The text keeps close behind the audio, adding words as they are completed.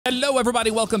Hello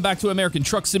everybody, welcome back to American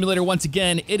Truck Simulator. Once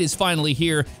again, it is finally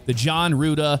here, the Jon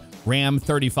Ruda RAM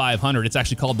 3500. It's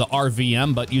actually called the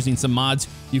RVM, but using some mods,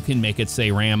 you can make it say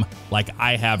RAM like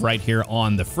I have right here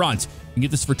on the front. You can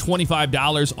get this for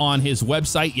 $25 on his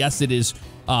website. Yes, it is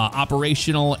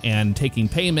operational and taking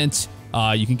payments.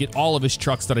 You can get all of his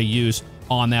trucks that I use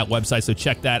on that website, so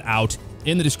check that out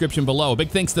in the description below. A big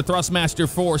thanks to Thrustmaster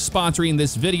for sponsoring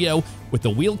this video with the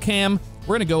wheel cam.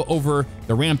 We're gonna go over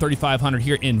the Ram 3500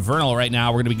 here in Vernal right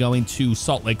now. We're gonna be going to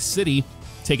Salt Lake City,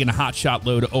 taking a hot shot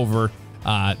load over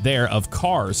there of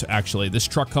cars, actually. This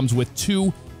truck comes with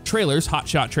two trailers, hot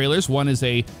shot trailers. One is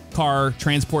a car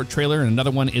transport trailer, and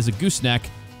another one is a gooseneck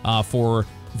for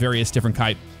various different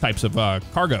types of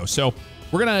cargo. So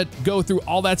we're gonna go through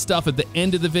all that stuff at the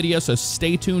end of the video, so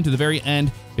stay tuned to the very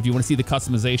end if you wanna see the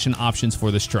customization options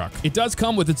for this truck. It does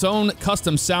come with its own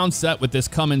custom sound set with this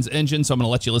Cummins engine, so I'm gonna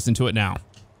let you listen to it now.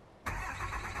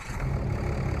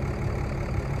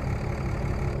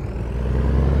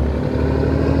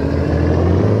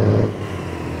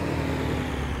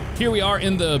 Here we are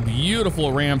in the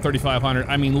beautiful Ram 3500.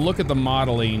 I mean, look at the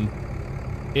modeling.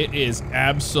 It is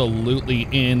absolutely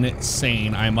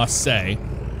insane, I must say.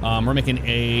 We're making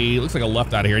a, looks like a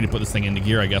left out of here. I need to put this thing into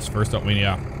gear, I guess, first, don't we?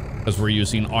 Yeah, because we're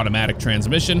using automatic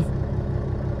transmission.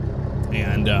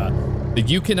 And the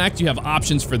Uconnect, you have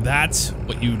options for that,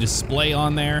 what you display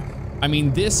on there. I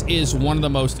mean, this is one of the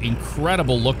most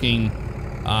incredible looking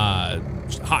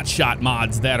hot shot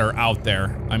mods that are out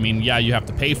there. I mean, yeah, you have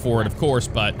to pay for it, of course,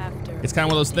 but it's kind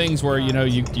of one of those things where, you know,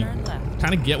 you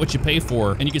kind of get what you pay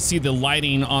for. And you can see the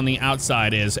lighting on the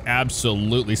outside is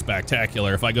absolutely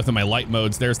spectacular. If I go through my light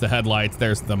modes, there's the headlights,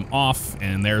 there's them off,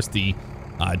 and there's the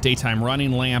daytime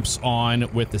running lamps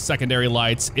on with the secondary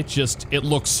lights. It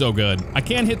looks so good. I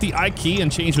can hit the I key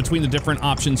and change between the different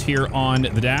options here on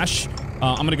the dash.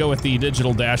 I'm gonna go with the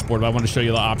digital dashboard, but I want to show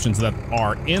you the options that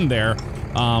are in there,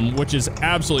 which is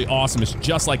absolutely awesome. It's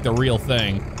just like the real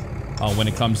thing. When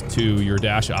it comes to your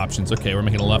dash options. Okay, we're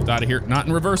making a left out of here. Not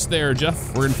in reverse there,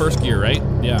 Jeff. We're in first gear, right?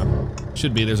 Yeah,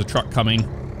 should be. There's a truck coming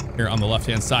here on the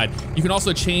left-hand side. You can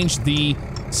also change the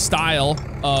style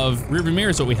of rearview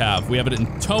mirrors that we have. We have it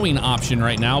in towing option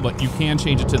right now, but you can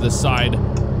change it to the side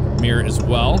mirror as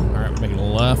well. All right, we're making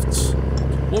a left.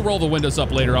 We'll roll the windows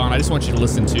up later on. I just want you to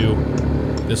listen to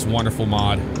this wonderful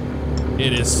mod.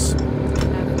 It is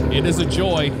a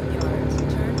joy,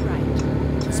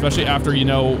 especially after, you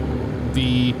know,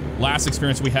 the last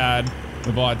experience we had.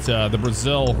 We bought the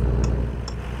Brazil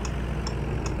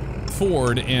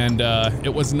Ford, and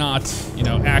it was not, you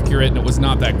know, accurate, and it was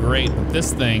not that great. But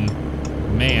this thing,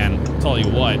 man, I'll tell you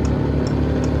what,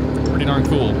 pretty darn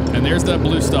cool. And there's that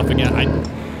blue stuff again.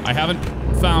 I haven't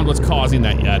found what's causing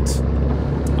that yet.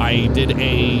 I did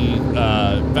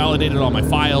validated all my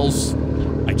files.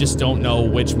 I just don't know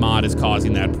which mod is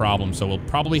causing that problem. So we'll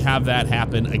probably have that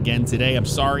happen again today. I'm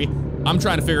sorry. I'm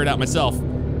trying to figure it out myself.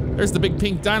 There's the big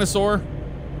pink dinosaur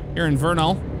here in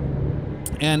Vernal.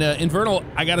 And in Vernal,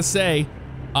 I gotta say,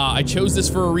 I chose this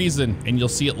for a reason, and you'll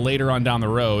see it later on down the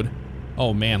road.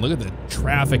 Oh man, look at the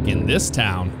traffic in this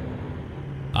town.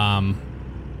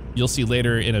 You'll see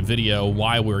later in a video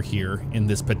why we're here in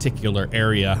this particular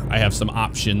area. I have some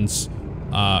options,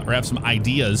 or I have some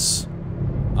ideas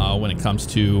when it comes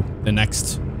to the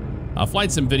next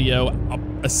flight sim video,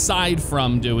 aside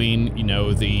from doing, you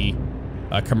know, the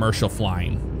commercial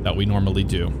flying that we normally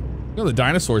do. Look at the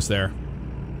dinosaurs there.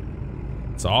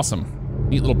 It's awesome.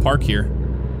 Neat little park here.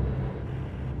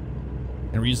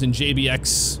 And we're using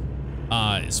JBX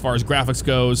as far as graphics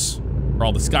goes for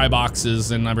all the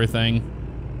skyboxes and everything.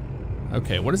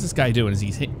 Okay, what is this guy doing? Is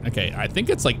he okay, I think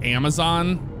it's like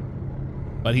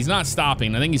Amazon, but he's not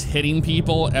stopping. I think he's hitting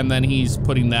people, and then he's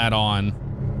putting that on.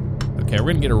 Okay,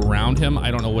 we're gonna get around him.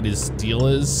 I don't know what his deal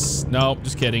is. No,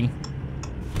 just kidding.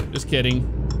 Just kidding.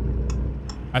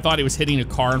 I thought he was hitting a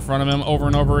car in front of him over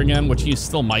and over again, which he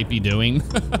still might be doing.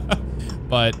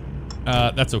 But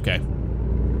that's okay.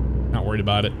 Not worried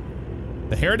about it.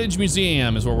 The Heritage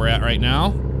Museum is where we're at right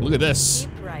now. Look at this.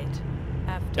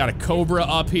 Got a Cobra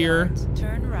up here.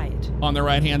 Turn right. On the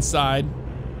right-hand side.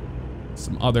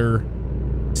 Some other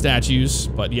statues,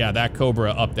 but yeah, that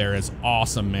Cobra up there is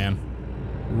awesome, man.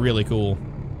 Really cool.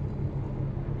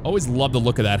 Always love the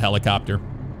look of that helicopter.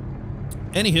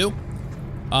 Anywho,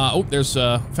 oh, there's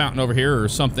a fountain over here or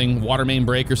something, water main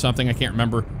break or something, I can't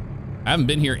remember. I haven't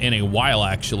been here in a while,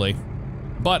 actually.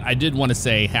 But I did want to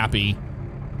say happy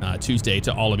Tuesday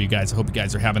to all of you guys. I hope you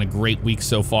guys are having a great week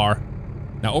so far.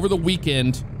 Now, over the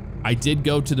weekend, I did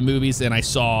go to the movies and I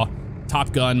saw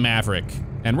Top Gun Maverick.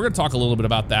 And we're going to talk a little bit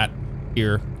about that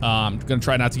here. I'm going to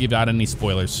try not to give out any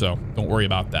spoilers, so don't worry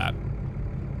about that.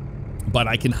 but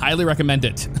I can highly recommend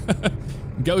it.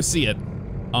 Go see it.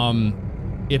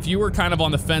 If you were kind of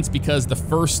on the fence because the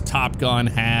first Top Gun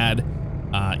had,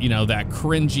 you know, that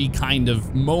cringy kind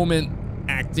of moment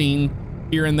acting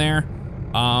here and there,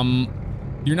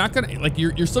 you're not gonna, like,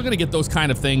 you're still gonna get those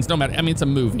kind of things no matter, I mean, it's a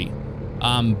movie.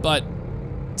 But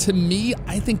to me,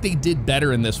 I think they did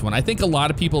better in this one. I think a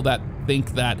lot of people that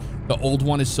think that the old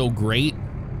one is so great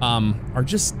are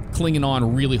just clinging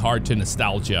on really hard to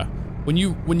nostalgia. When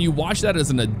you watch that as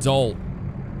an adult,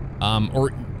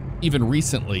 or even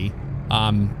recently,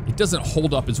 it doesn't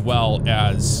hold up as well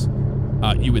as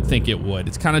you would think it would.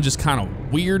 It's kind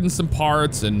of weird in some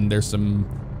parts, and there's some,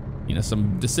 you know,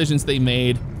 some decisions they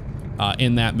made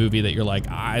in that movie that you're like,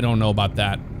 I don't know about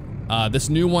that. This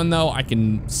new one, though, I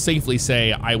can safely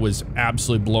say I was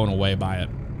absolutely blown away by it.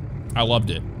 I loved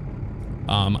it.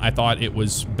 I thought it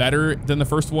was better than the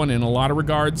first one in a lot of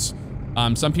regards.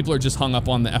 Some people are just hung up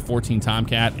on the F-14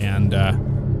 Tomcat, and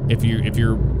if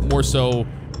you're more so,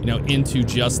 you know, into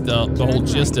just the whole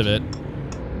gist of it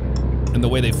and the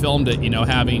way they filmed it, you know,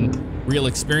 having real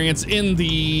experience in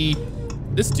the...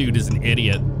 This dude is an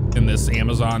idiot in this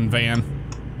Amazon van.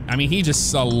 I mean, he just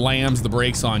slams the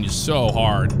brakes on you so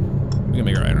hard. We can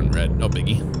make it right on red, no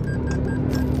biggie.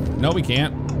 No, we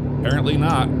can't. Apparently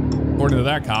not. According to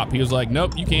that cop, he was like,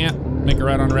 nope, you can't make it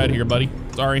right on red here, buddy.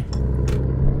 Sorry.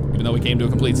 Even though we came to a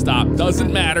complete stop.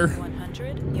 Doesn't matter.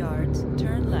 100 yards,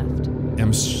 turn left.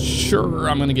 I'm sure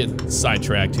I'm gonna get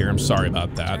sidetracked here. I'm sorry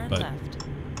about that, Turn but left.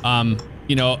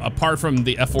 you know, apart from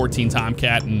the F-14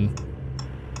 Tomcat and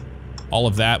all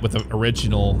of that with the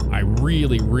original, I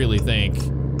really, really think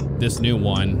this new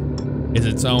one is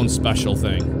its own special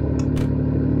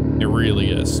thing. It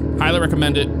really is. Highly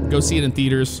recommend it. Go see it in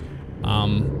theaters.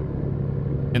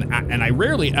 And I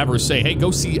rarely ever say, hey,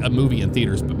 go see a movie in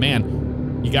theaters, but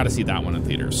man, you got to see that one in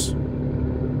theaters.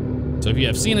 So if you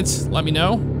have seen it, let me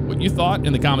know what you thought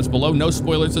in the comments below. No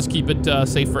spoilers. Let's keep it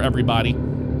safe for everybody.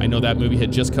 I know that movie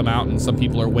had just come out, and some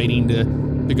people are waiting to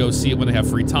go see it when they have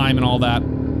free time and all that.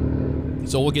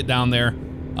 So we'll get down there.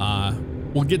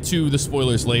 We'll get to the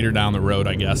spoilers later down the road,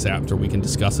 I guess, after we can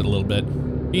discuss it a little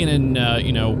bit. Being in,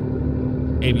 you know,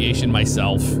 aviation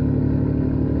myself,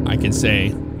 I can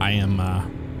say I'm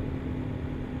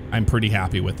pretty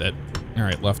happy with it. All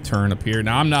right, left turn up here.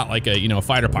 Now, I'm not like a, you know,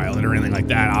 fighter pilot or anything like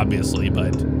that, obviously,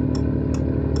 but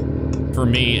for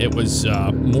me, it was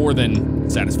more than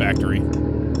satisfactory.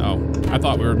 Oh, I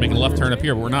thought we were making a left turn up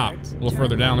here, but we're not. A little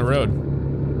further down the road.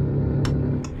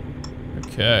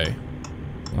 Okay.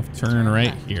 Left turn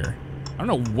right here. I don't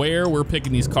know where we're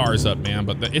picking these cars up, man,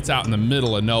 but it's out in the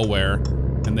middle of nowhere,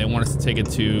 and they want us to take it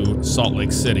to Salt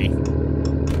Lake City. I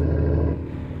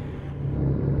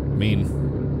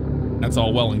mean, that's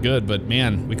all well and good, but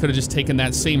man, we could have just taken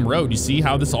that same road. You see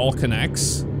how this all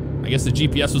connects? I guess the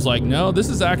GPS was like, no, this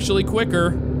is actually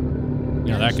quicker.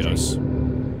 You know, that goes.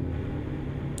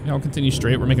 Yeah, I'll continue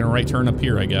straight. We're making a right turn up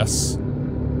here, I guess.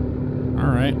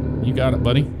 All right, you got it,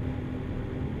 buddy.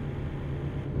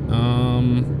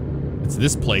 It's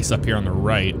this place up here on the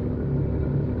right.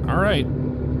 All right,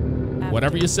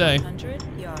 whatever you say. 100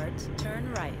 yards, turn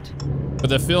right. But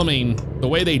the filming, the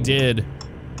way they did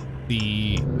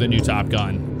the new Top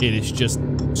Gun, it is just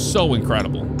so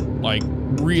incredible. Like,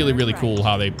 really, really cool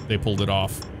how they pulled it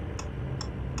off.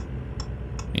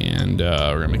 And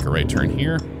we're gonna make a right turn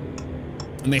here.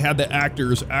 And they had the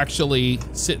actors actually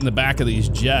sit in the back of these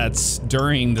jets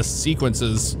during the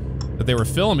sequences that they were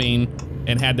filming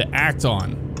and had to act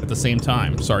on at the same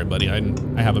time. Sorry, buddy, I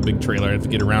have a big trailer. I have to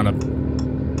get around a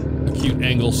cute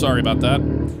angle. Sorry about that.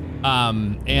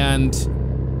 And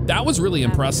that was really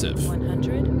impressive.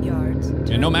 100 yards.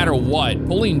 And no matter what,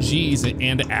 pulling G's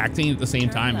and acting at the same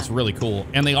time is really cool.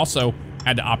 And they also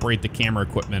had to operate the camera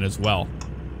equipment as well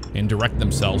and direct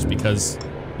themselves, because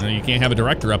you know, you can't have a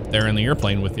director up there in the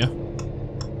airplane with you.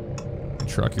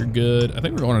 Truck, you're good. I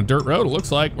think we're going on a dirt road, it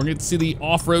looks like. We're going to see the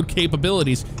off-road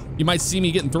capabilities. You might see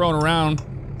me getting thrown around.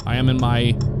 I am in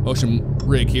my motion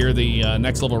rig here, the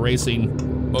Next Level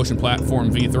Racing Motion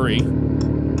Platform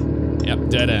V3. Yep,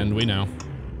 dead end, we know.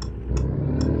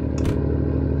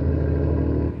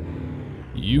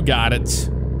 You got it.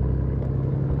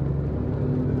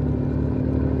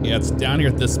 Yeah, it's down here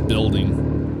at this building.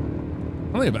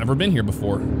 I don't think I've ever been here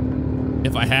before.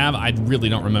 If I have, I really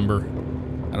don't remember.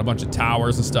 Got a bunch of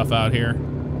towers and stuff out here.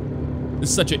 This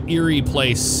is such an eerie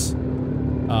place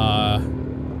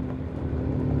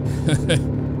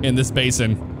in this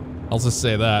basin. I'll just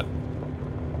say that.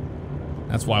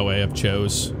 That's why I have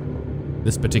chose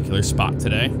this particular spot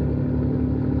today.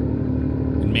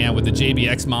 And man, with the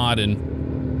JBX mod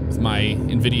and with my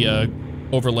NVIDIA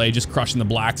overlay just crushing the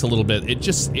blacks a little bit,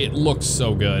 it looks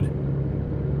so good.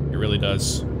 really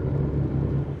does.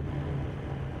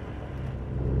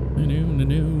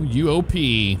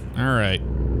 UOP. All right.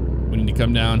 We need to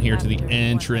come down here to the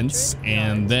entrance,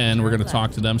 and then we're going to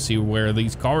talk to them, see where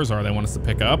these cars are they want us to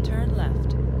pick up. Turn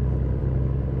left.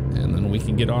 And then we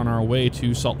can get on our way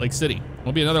to Salt Lake City.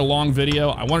 It'll be another long video.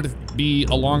 I wanted it to be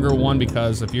a longer one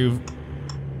because if you've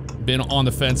been on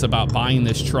the fence about buying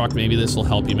this truck, maybe this will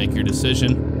help you make your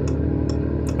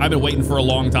decision. I've been waiting for a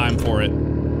long time for it.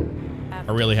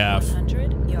 I really have.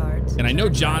 And I know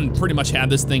Jon pretty much had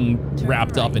this thing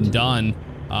wrapped up and done.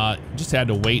 Just had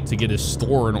to wait to get his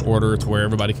store in order to where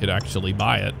everybody could actually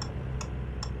buy it.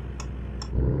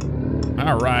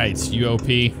 All right,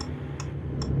 UOP.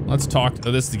 Let's talk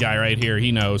to this guy right here.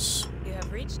 He knows. You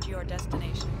have reached your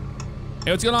destination.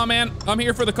 Hey, what's going on, man? I'm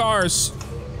here for the cars.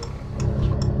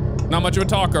 Not much of a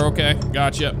talker. Okay,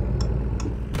 gotcha.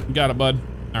 You got it, bud.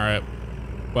 All right.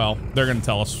 Well, they're going to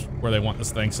tell us where they want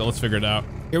this thing, so let's figure it out.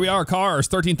 Here we are, cars,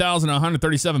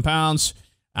 13,137 pounds,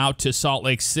 out to Salt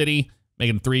Lake City,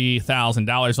 making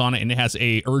 $3,000 on it, and it has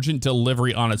a urgent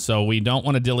delivery on it, so we don't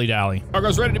want to dilly-dally.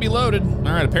 Cargo's ready to be loaded. All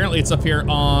right, apparently it's up here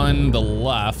on the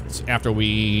left after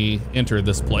we enter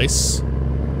this place.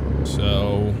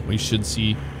 So we should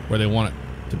see where they want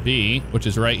it to be, which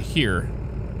is right here.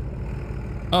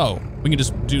 Oh, we can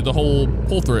just do the whole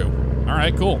pull-through. All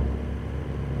right, cool.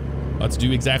 Let's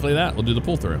do exactly that. We'll do the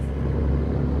pull-through.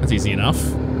 That's easy enough.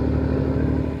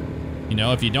 You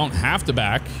know, if you don't have to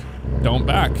back, don't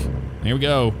back. Here we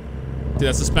go. See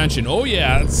that suspension. Oh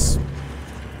yeah,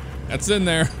 that's in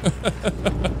there.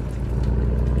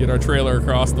 Get our trailer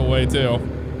across the way too.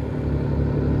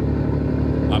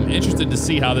 I'm interested to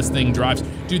see how this thing drives.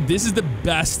 Dude, this is the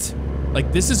best.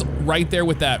 Like, this is right there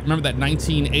with that. Remember that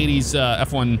 1980s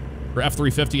F1 or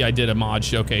F350 I did a mod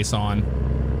showcase on?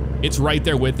 It's right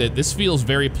there with it. This feels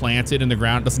very planted in the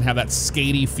ground. It doesn't have that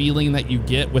skatey feeling that you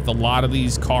get with a lot of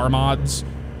these car mods,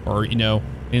 or, you know,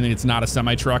 anything that's not a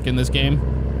semi-truck in this game.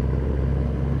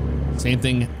 Same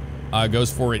thing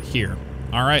goes for it here.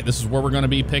 All right, this is where we're going to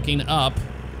be picking up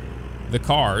the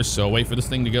cars, so wait for this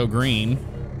thing to go green.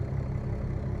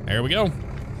 There we go.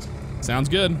 Sounds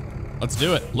good. Let's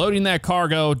do it. Loading that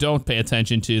cargo. Don't pay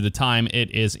attention to the time.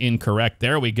 It is incorrect.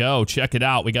 There we go. Check it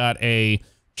out. We got a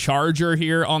Charger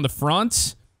here on the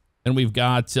front, and we've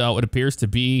got what appears to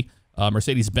be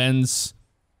Mercedes-Benz,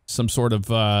 some sort of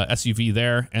SUV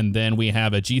there, and then we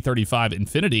have a G35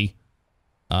 Infiniti.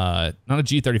 Not a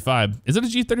G35. Is it a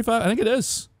G35? I think it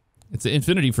is. It's an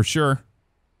Infiniti for sure.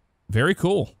 Very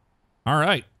cool. All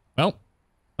right. Well,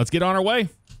 let's get on our way.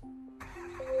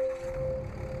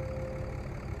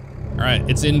 All right,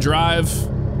 it's in drive,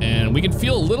 and we can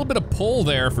feel a little bit of pull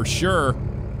there for sure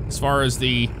as far as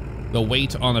the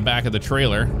weight on the back of the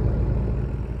trailer.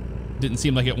 Didn't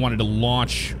seem like it wanted to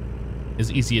launch as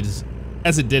easy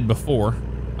as it did before.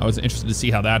 I was interested to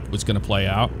see how that was going to play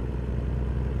out.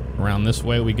 Around this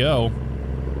way we go.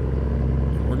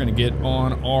 We're going to get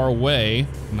on our way.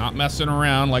 Not messing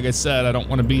around. Like I said, I don't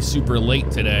want to be super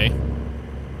late today.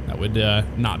 That would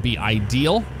not be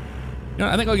ideal. You know,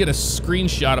 I think I'll get a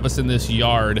screenshot of us in this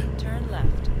yard. Turn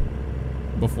left.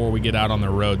 Before we get out on the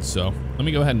road, so let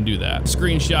me go ahead and do that.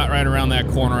 Screenshot right around that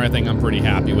corner. I think I'm pretty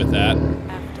happy with that.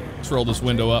 Let's roll this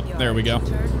window up. There we go.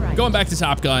 Going back to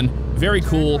Top Gun, very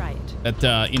cool.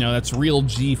 That you know, that's real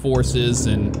G-forces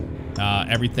and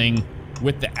everything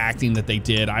with the acting that they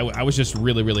did. I was just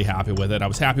really happy with it. I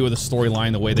was happy with the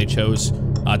storyline, the way they chose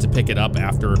to pick it up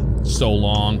after so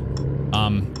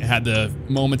long. It had the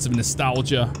moments of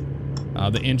nostalgia.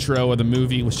 The intro of the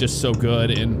movie was just so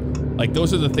good, and like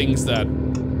those are the things that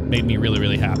made me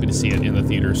really happy to see it in the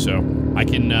theater. So I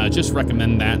can just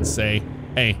recommend that and say,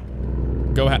 hey,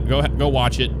 go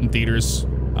watch it in theaters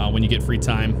when you get free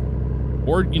time,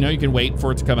 or you know, you can wait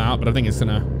for it to come out. But I think it's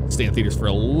gonna stay in theaters for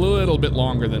a little bit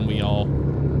longer than we all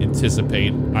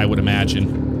anticipate, I would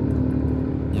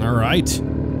imagine. All right,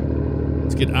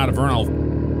 let's get out of Vernal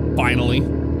finally.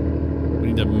 We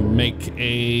need to make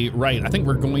a right. I think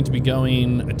we're going to be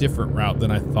going a different route than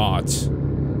I thought.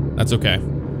 That's okay.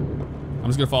 I'm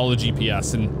just gonna follow the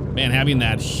GPS, and man, having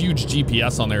that huge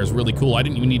GPS on there is really cool. I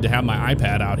didn't even need to have my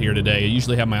iPad out here today. I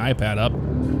usually have my iPad up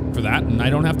for that, and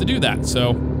I don't have to do that.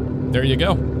 So there you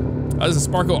go. This is a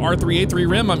Sparco R383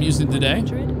 rim I'm using today.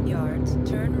 100 yards,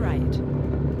 turn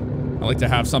right. I like to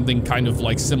have something kind of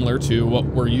like similar to what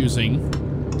we're using.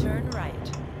 Turn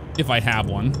right. If I have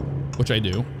one. Which I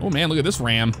do. Oh man, look at this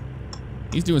Ram.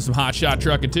 He's doing some hot shot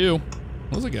trucking too.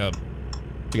 Looks like an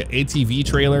ATV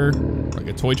trailer, like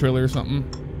a toy trailer or something.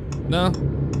 No,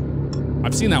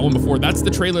 I've seen that one before. That's the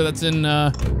trailer that's in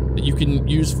that you can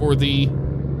use for the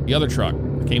other truck.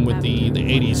 It came with the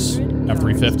 80s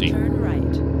F350. Turn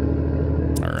right.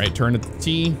 right, turn at the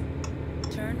T.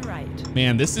 Turn right.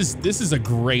 Man, this is a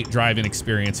great driving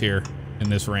experience here in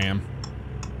this Ram.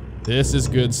 This is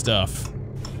good stuff.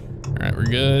 All right, we're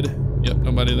good. Yep,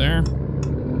 nobody there.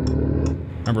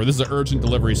 Remember, this is an urgent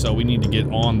delivery, so we need to get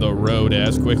on the road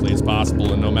as quickly as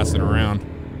possible and no messing around.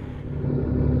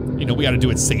 You know, we got to do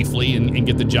it safely and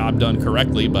get the job done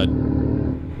correctly, but...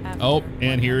 Oh,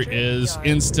 and here is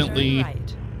instantly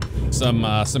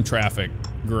some traffic.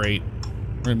 Great.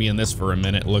 We're gonna be in this for a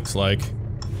minute, looks like.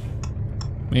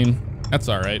 I mean, that's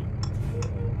all right.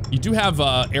 You do have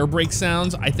air brake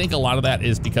sounds. I think a lot of that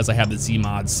is because I have the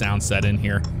Z-Mod sound set in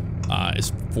here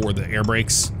is for the air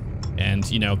brakes. And,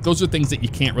 you know, those are things that you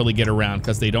can't really get around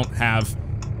because they don't have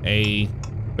a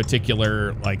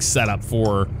particular, like, setup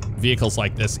for vehicles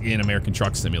like this in American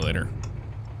Truck Simulator.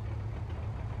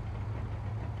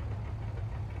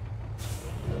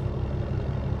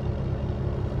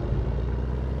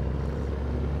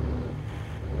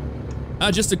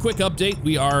 Just a quick update.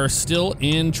 We are still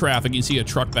in traffic. You see a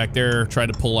truck back there try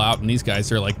to pull out, and these guys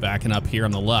are like backing up here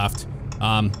on the left.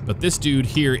 But this dude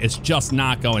here is just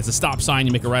not going. It's a stop sign.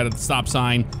 You make a right at the stop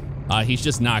sign. He's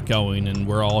just not going, and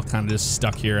we're all kind of just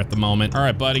stuck here at the moment. All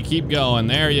right, buddy, keep going.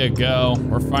 There you go.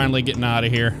 We're finally getting out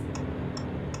of here.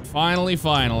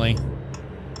 Finally.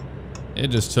 It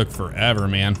just took forever,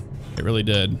 man. It really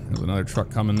did. There's another truck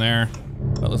coming there.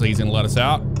 That looks like he's gonna let us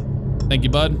out. Thank you,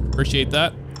 bud. Appreciate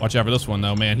that. Watch out for this one,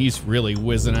 though, man. He's really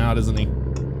whizzing out, isn't he?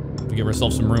 To give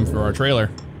ourselves some room for our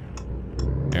trailer.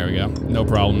 There we go. No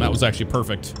problem. That was actually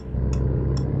perfect.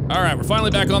 All right, we're finally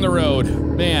back on the road.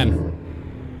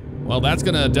 Man. Well, that's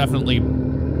gonna definitely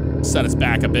set us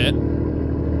back a bit.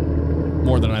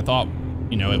 More than I thought,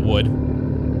 you know, it would.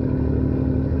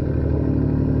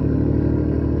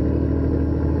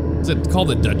 Is it called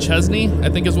the Duchesne? I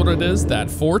think is what it is, that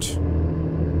fort.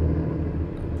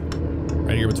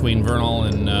 Right here between Vernal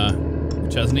and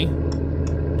Duchesne.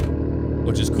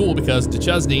 Which is cool because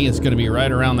Duchesne is gonna be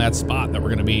right around that spot that we're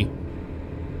gonna be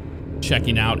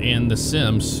checking out in the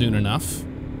sim soon enough.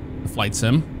 The flight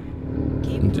sim.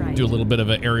 And do a little bit of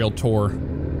an aerial tour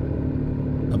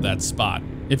of that spot.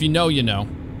 If you know, you know.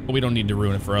 But we don't need to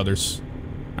ruin it for others.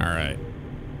 All right.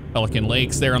 Pelican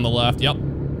Lake's there on the left. Yep.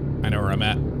 I know where I'm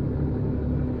at.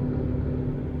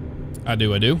 I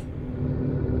do.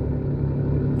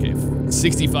 Okay,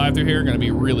 65 through here, gonna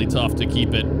be really tough to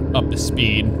keep it up to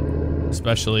speed.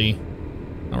 Especially,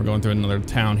 now we're going through another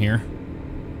town here.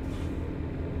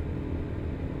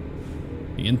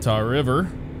 The Yintah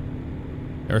River.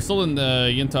 We're still in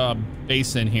the Yintah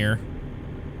Basin here.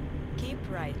 Keep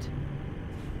right.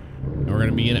 And we're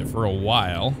gonna be in it for a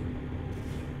while.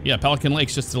 Yeah, Pelican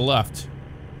Lake's just to the left.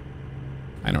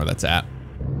 I know where that's at.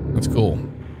 That's cool.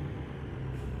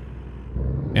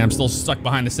 And I'm still stuck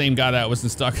behind the same guy that was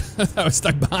stuck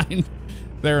behind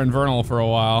there in Vernal for a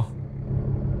while.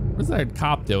 What's that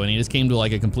cop doing? He just came to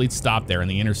like a complete stop there in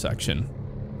the intersection.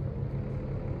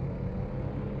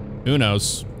 Who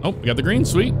knows? Oh, we got the green,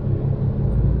 sweet.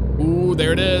 Ooh,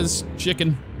 there it is,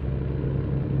 chicken.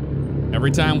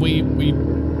 Every time we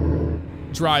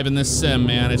drive in this sim,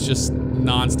 man, it's just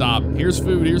nonstop. Here's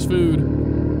food,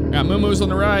 Got moo-moos on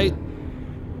the right.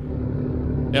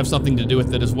 They have something to do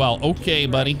with it as well. Okay,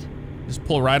 buddy. Just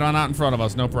pull right on out in front of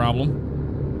us, no problem.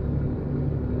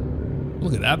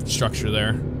 Look at that structure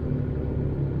there.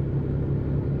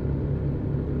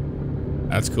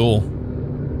 That's cool.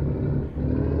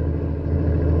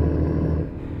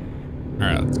 All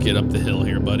right, let's get up the hill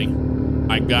here, buddy.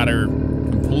 I got her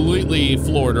completely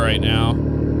floored right now.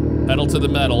 Pedal to the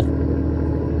metal.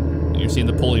 And you're seeing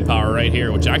the pulling power right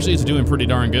here, which actually is doing pretty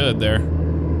darn good there.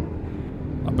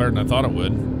 A lot better than I thought it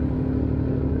would.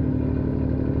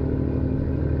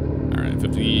 All right,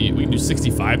 50, we can do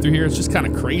 65 through here. It's just kind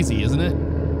of crazy, isn't it?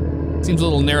 Seems a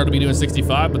little narrow to be doing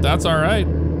 65, but that's all right.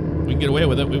 We can get away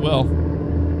with it, we will.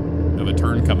 We have a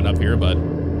turn coming up here, but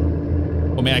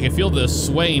oh man, I can feel the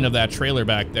swaying of that trailer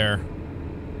back there.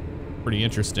 Pretty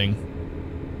interesting.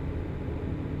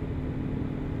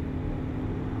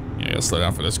 Yeah, I'll slow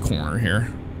down for this corner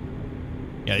here.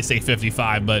 Yeah, they say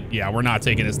 55, but yeah, we're not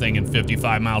taking this thing in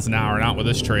 55 miles an hour, not with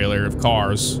this trailer of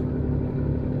cars.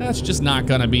 That's just not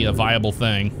gonna be a viable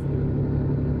thing.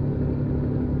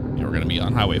 And we're gonna be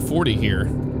on Highway 40 here.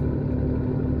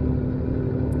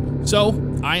 So,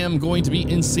 I am going to be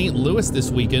in St. Louis this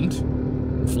weekend.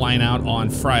 Flying out on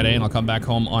Friday, and I'll come back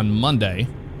home on Monday.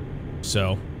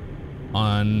 So,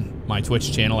 on my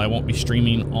Twitch channel, I won't be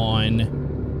streaming on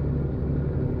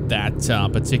that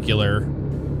particular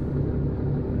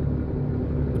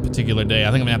day.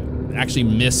 I think I'm gonna have to actually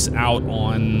miss out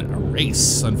on a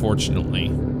race, unfortunately.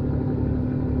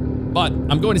 But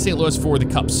I'm going to St. Louis for the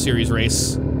Cup Series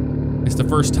race. It's the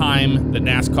first time that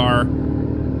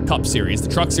NASCAR Cup Series, the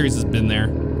Truck Series has been there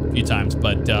a few times,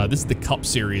 but this is the Cup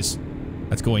Series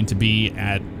that's going to be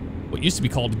at what used to be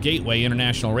called Gateway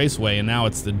International Raceway, and now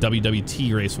it's the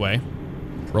WWT Raceway,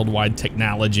 Worldwide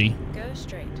Technology. Go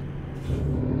straight.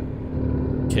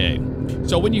 Okay,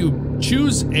 so when you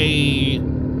choose a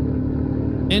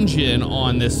engine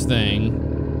on this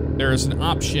thing, there's an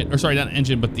option, or sorry, not an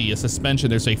engine, but the suspension.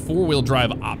 There's a 4-wheel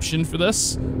drive option for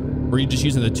this, or you're just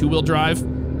using the 2-wheel drive.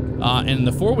 And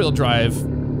the 4-wheel drive,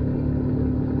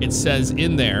 it says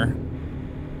in there,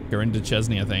 you're into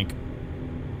Chesney, I think.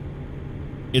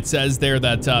 It says there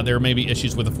that there may be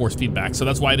issues with the force feedback, so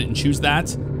that's why I didn't choose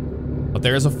that. But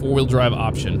there is a 4-wheel drive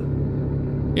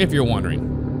option, if you're wondering.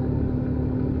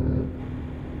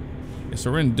 Okay,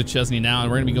 so we're in Duchesne now, and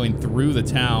we're gonna be going through the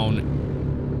town.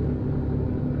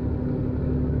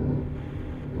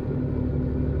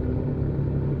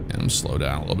 And I'm gonna slow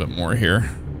down a little bit more here.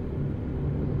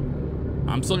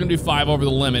 I'm still gonna do 5 over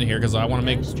the limit here because I want to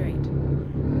make. Straight.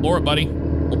 Lower it, buddy.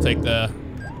 We'll take the.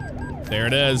 There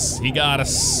it is. He got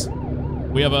us.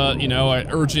 We have a, you know, an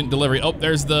urgent delivery. Oh,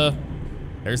 there's that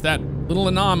little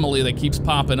anomaly that keeps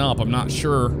popping up. I'm not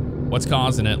sure what's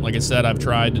causing it. Like I said, I've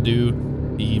tried to do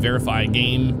the verify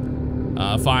game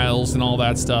files and all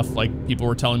that stuff like people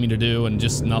were telling me to do, and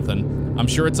just nothing. I'm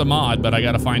sure it's a mod, but I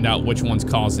got to find out which one's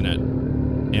causing it.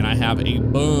 And I have a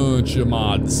bunch of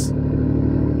mods.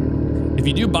 If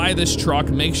you do buy this truck,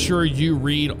 make sure you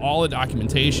read all the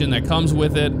documentation that comes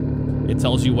with it. It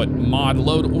tells you what mod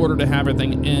load order to have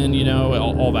everything in, you know,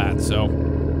 all that. So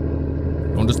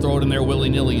don't just throw it in there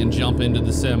willy-nilly and jump into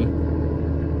the sim,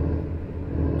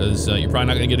 because you're probably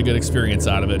not going to get a good experience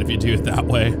out of it if you do it that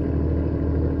way.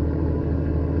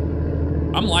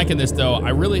 I'm liking this, though.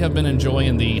 I really have been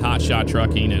enjoying the hotshot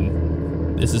trucking,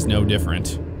 and this is no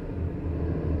different.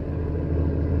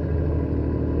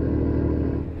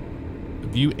 The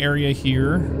view area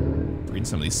here. Read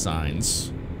some of these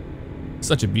signs.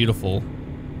 Such a beautiful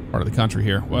part of the country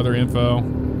here. Weather info.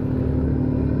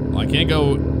 Well, I can't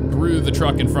go through the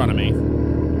truck in front of me.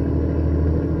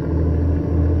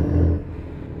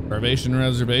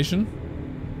 Reservation.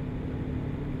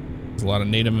 There's a lot of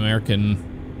Native American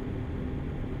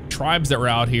tribes that were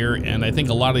out here, and I think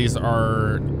a lot of these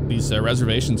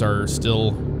reservations are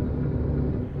still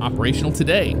operational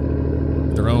today.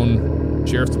 Their own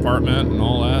sheriff's department and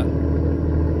all that.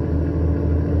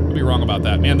 I'll be wrong about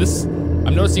that, man.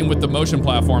 I'm noticing with the motion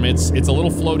platform, it's a little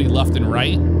floaty left and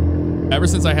right. Ever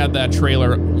since I had that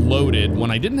trailer loaded, when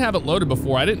I didn't have it loaded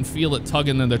before, I didn't feel it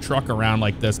tugging the truck around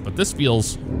like this, but this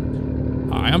feels,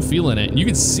 I'm feeling it. And you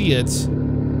can see it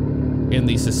in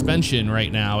the suspension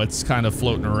right now. It's kind of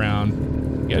floating around.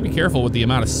 You gotta be careful with the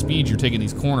amount of speed you're taking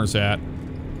these corners at.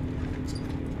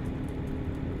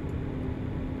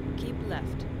 Keep left.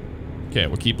 Okay,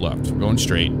 we'll keep left. We're going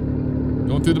straight.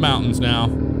 Going through the mountains now.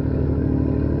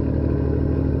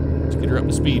 Let's get her up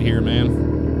to speed here, man.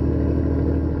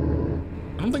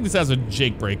 I don't think this has a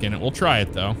Jake brake in it. We'll try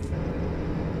it, though.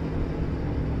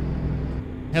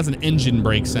 It has an engine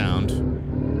brake sound.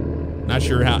 Not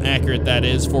sure how accurate that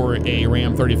is for a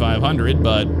Ram 3500,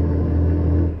 but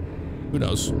who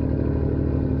knows?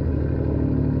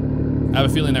 I have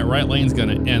a feeling that right lane's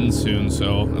gonna end soon,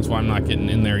 so that's why I'm not getting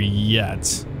in there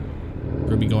yet. We're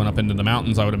gonna be going up into the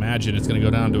mountains, I would imagine. It's gonna go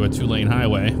down to a 2-lane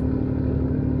highway.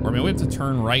 Or maybe we have to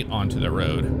turn right onto the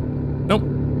road. Nope.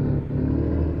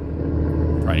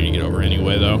 Probably need to get over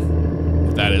anyway, though,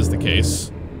 if that is the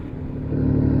case.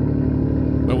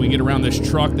 But we get around this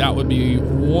truck, that would be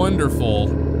wonderful.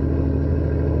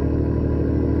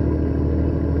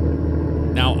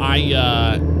 Now, I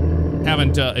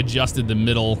haven't adjusted the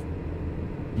middle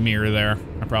mirror there.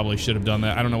 I probably should have done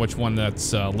that. I don't know which one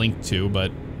that's linked to,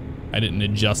 but I didn't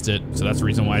adjust it, so that's the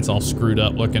reason why it's all screwed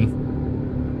up looking.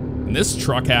 And this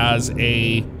truck has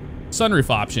a sunroof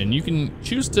option. You can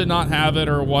choose to not have it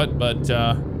or what, but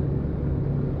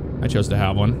I chose to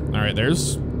have one. All right,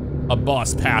 there's a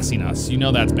bus passing us. You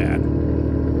know that's bad.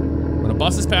 When a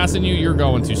bus is passing you, you're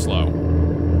going too slow.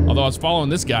 Although I was following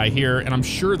this guy here, and I'm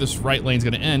sure this right lane's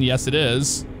gonna end. Yes, it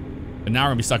is. But now we're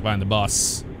gonna be stuck behind the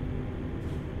bus.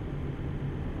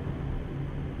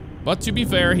 But to be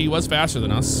fair, he was faster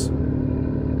than us.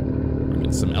 We're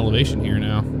getting some elevation here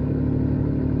now.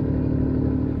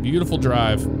 Beautiful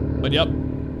drive. But yep.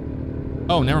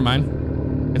 Oh, never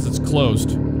mind. Guess it's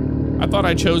closed. I thought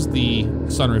I chose the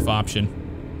sunroof option.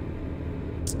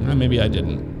 Maybe I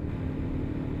didn't.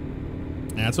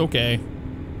 That's okay.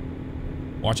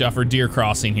 Watch out for deer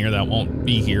crossing here that won't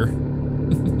be here.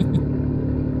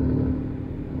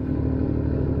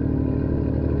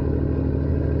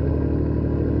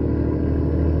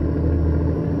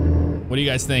 What do you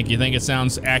guys think? You think it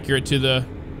sounds accurate to the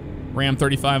Ram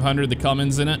 3500, the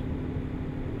Cummins in it?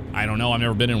 I don't know. I've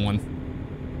never been in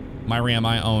one. My Ram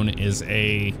I own is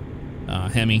a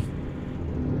Hemi.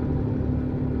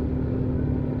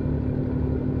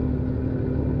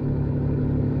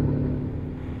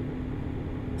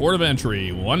 Port of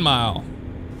entry, 1 mile.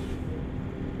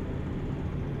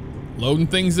 Loading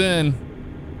things in.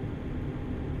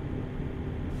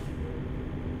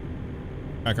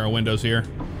 Back our windows here.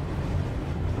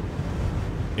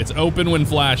 It's open when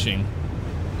flashing.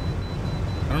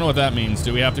 I don't know what that means.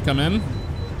 Do we have to come in?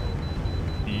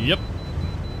 Yep.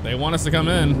 They want us to come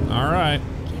in. All right.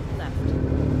 Keep left.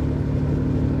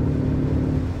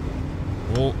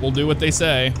 We'll do what they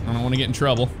say. I don't want to get in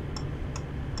trouble.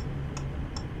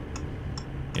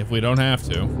 If we don't have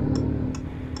to.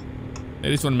 I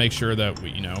just want to make sure that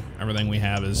we, you know, everything we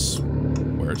have is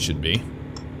where it should be.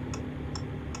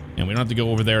 And we don't have to go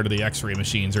over there to the x-ray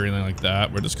machines or anything like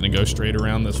that. We're just going to go straight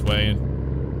around this way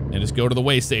and just go to the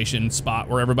way station spot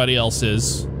where everybody else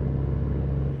is.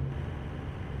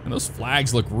 And those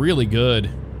flags look really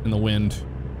good in the wind,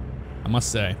 I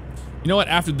must say. You know what?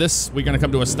 After this, we're going to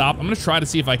come to a stop. I'm going to try to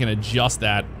see if I can adjust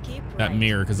that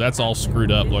mirror, because that's all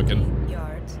screwed up looking.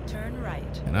 Turn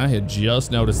right. And I had just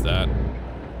noticed that.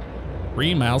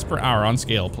 3 miles per hour on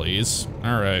scale, please.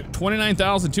 All right,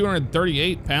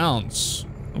 29,238 pounds.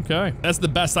 Okay, that's the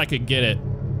best I could get it.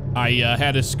 I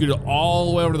had to scoot it all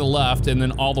the way over to the left and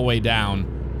then all the way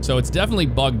down. So it's definitely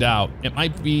bugged out. It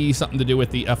might be something to do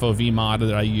with the FOV mod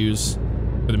that I use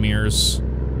for the mirrors.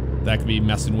 That could be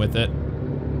messing with it.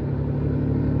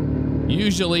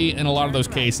 Usually, in a lot of those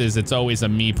cases, it's always a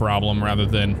me problem rather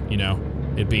than, you know,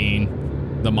 it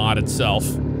being the mod itself.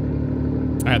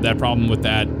 I had that problem with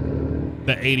the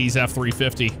 80s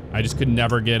F350. I just could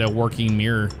never get a working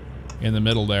mirror in the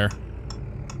middle there.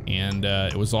 And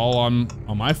it was all on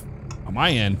my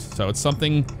end. So it's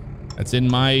something that's in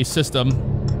my system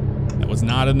that was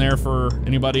not in there for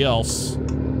anybody else.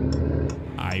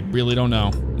 I really don't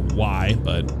know why,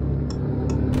 but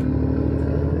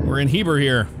we're in Heber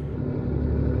here.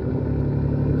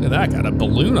 Look at that, got a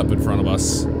balloon up in front of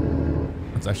us.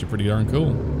 That's actually pretty darn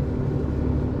cool.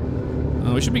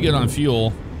 We should be good on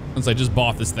fuel. Since I just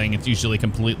bought this thing, it's usually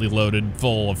completely loaded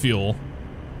full of fuel.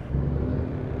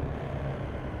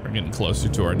 We're getting closer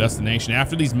to our destination.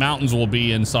 After these mountains, we'll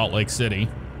be in Salt Lake City.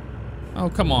 Oh,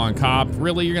 come on, cop.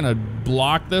 Really? You're gonna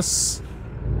block this?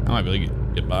 I might be able to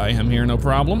get by him here, no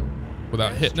problem.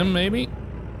 Without hitting him, maybe?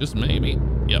 Just maybe.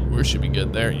 Yep, we should be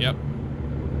good there, yep.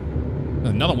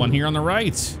 Another one here on the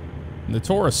right. The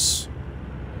Taurus.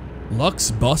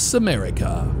 Lux Bus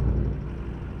America.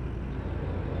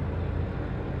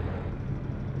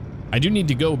 I do need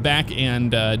to go back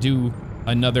and do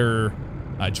another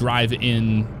drive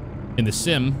in the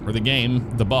sim, or the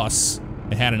game, the bus.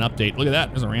 It had an update. Look at that,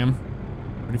 there's a Ram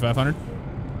 3500.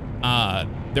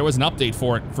 There was an update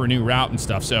for it for a new route and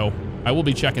stuff, so I will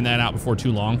be checking that out before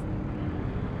too long.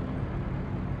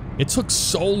 It took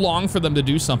so long for them to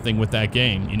do something with that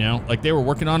game, you know? Like, they were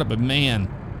working on it, but man,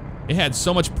 it had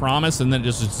so much promise, and then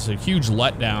just a huge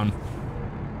letdown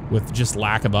with just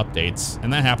lack of updates.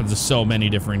 And that happens to so many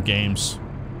different games.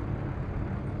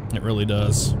 It really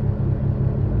does.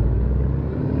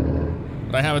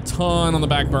 But I have a ton on the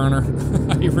back burner.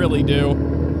 I really do.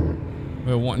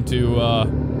 We're wanting to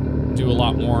do a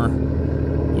lot more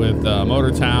with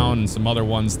Motor Town and some other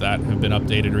ones that have been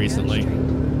updated recently.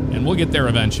 And we'll get there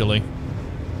eventually.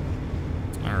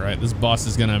 All right, this bus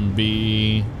is gonna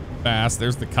be fast.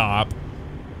 There's the cop.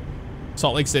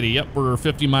 Salt Lake City, yep, we're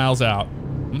 50 miles out.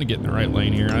 I'm gonna get in the right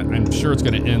lane here. I'm sure it's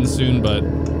gonna end soon, but we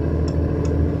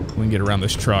can get around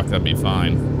this truck, that'd be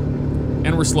fine.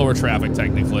 And we're slower traffic,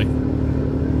 technically.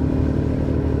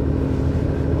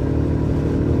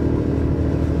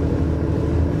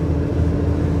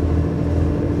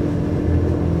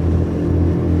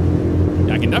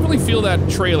 Yeah, I can definitely feel that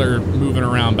trailer moving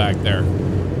around back there.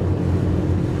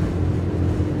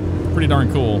 Pretty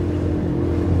darn cool.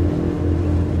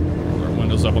 Our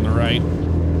windows up on the right.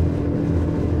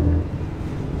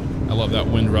 I love that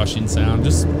wind rushing sound.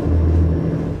 Just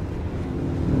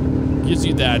gives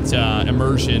you that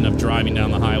immersion of driving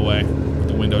down the highway with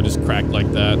the window just cracked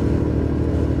like that.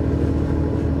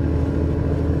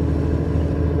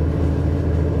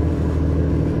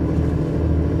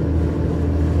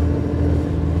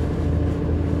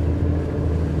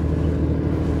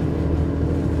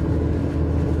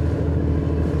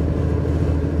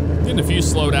 Getting a few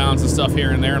slowdowns and stuff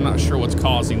here and there. I'm not sure what's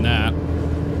causing that.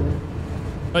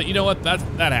 But you know what? That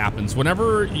happens.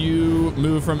 Whenever you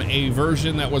move from a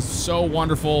version that was so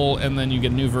wonderful and then you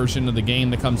get a new version of the game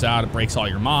that comes out, it breaks all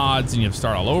your mods and you have to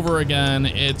start all over again.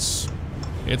 It's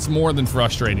more than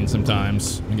frustrating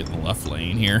sometimes. I'm getting the left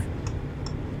lane here.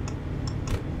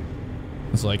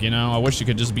 It's like, you know, I wish you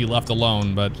could just be left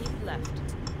alone, but Keep left.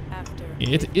 After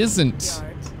it isn't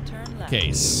yards, turn the left.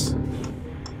 case.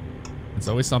 It's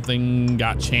always something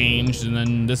got changed and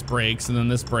then this breaks and then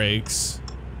this breaks.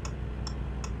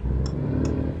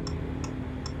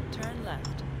 Turn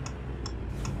left.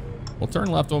 We'll turn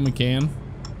left when we can.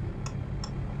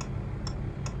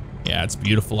 Yeah, it's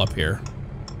beautiful up here.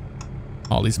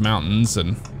 All these mountains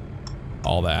and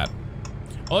all that.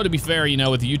 Oh, to be fair, you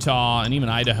know, with Utah and even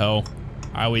Idaho,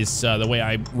 I always, the way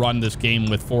I run this game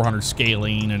with 400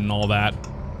 scaling and all that,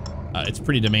 it's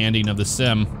pretty demanding of the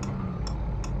sim.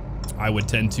 I would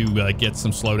tend to get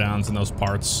some slowdowns in those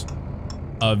parts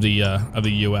of the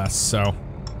US, so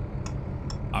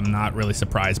I'm not really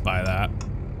surprised by that.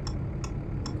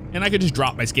 And I could just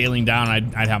drop my scaling down,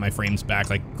 I'd have my frames back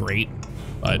like great,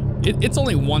 but it's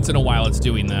only once in a while it's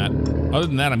doing that. Other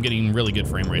than that, I'm getting really good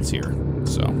frame rates here.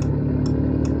 So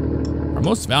our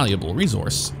most valuable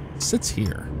resource sits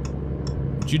here.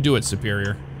 Would you do it,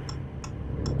 Superior?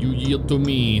 You yield to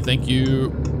me, thank you.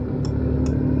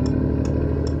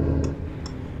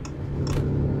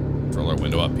 Controller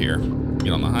window up here.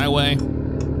 Get on the highway.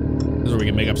 This is where we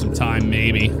can make up some time,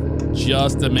 maybe.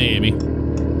 Just a maybe.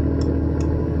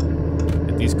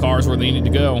 Get these cars where they need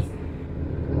to go.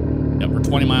 Yep, we're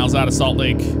 20 miles out of Salt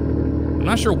Lake. I'm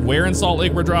not sure where in Salt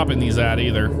Lake we're dropping these at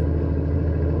either.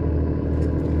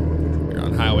 You're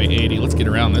on Highway 80. Let's get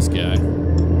around this guy.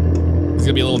 It's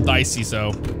gonna be a little dicey,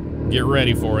 so get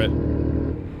ready for it.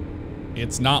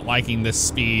 It's not liking this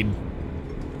speed.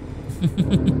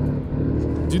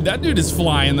 Dude, that dude is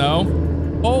flying though.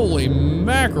 Holy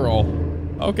mackerel.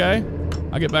 Okay,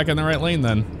 I'll get back in the right lane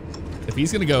then. If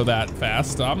he's gonna go that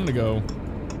fast, I'm gonna go.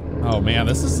 Oh man,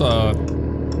 this is I'm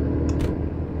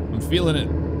feeling it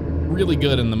really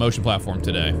good in the motion platform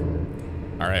today.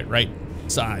 All right, right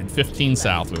side, 15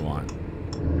 south we want.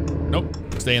 Nope,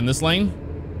 stay in this lane.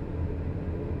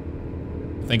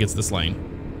 I think it's this lane.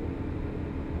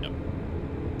 Yep,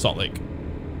 Salt Lake.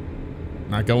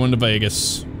 Not going to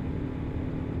Vegas.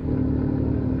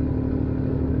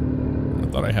 I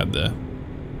thought I had the...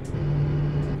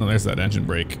 Oh, there's that engine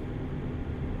brake.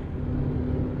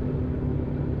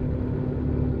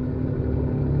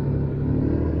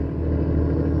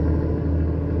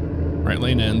 Right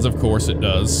lane ends, of course it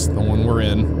does. The one we're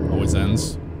in always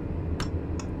ends.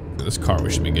 For this car, we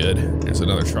should be good. There's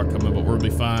another truck coming, but we'll be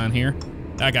fine here.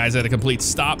 That guy's at a complete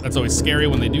stop. That's always scary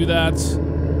when they do that.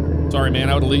 Sorry, man.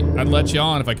 I'd let you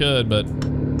on if I could, but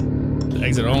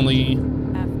exit only.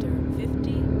 After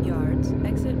 50 yards,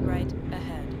 exit right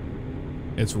ahead.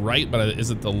 It's right, but is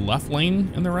it the left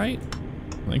lane in the right?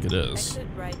 I think it is. Exit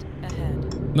right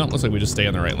ahead. No, it looks like we just stay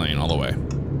in the right lane all the way.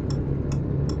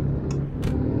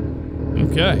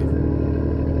 Okay.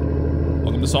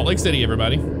 Welcome to Salt Lake City,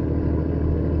 everybody.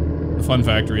 The fun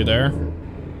factory there.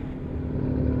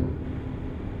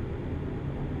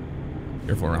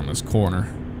 Careful around this corner.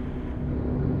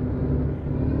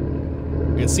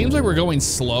 It seems like we're going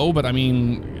slow, but I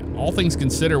mean, all things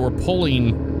considered, we're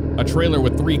pulling a trailer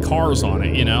with 3 cars on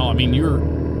it, you know? I mean, you're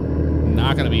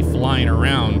not gonna be flying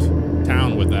around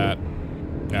town with that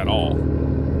at all.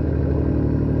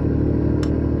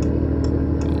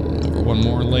 Over one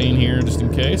more lane here, just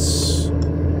in case.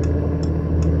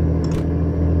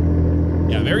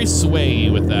 Yeah, very sway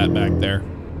with that back there.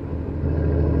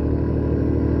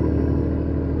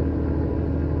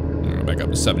 Back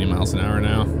up to 70 miles an hour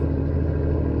now.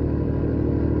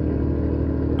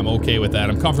 I'm okay with that.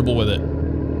 I'm comfortable with it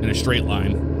in a straight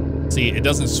line. See, it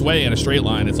doesn't sway in a straight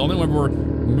line. It's only when we're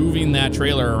moving that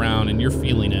trailer around and you're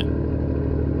feeling it.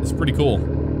 It's pretty cool.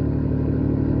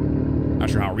 Not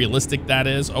sure how realistic that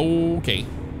is. Okay.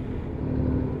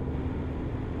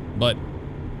 But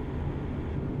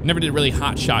never did really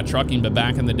hot shot trucking, but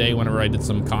back in the day whenever I did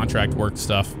some contract work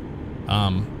stuff,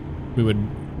 we would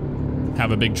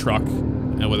have a big truck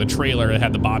with a trailer that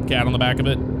had the Bobcat on the back of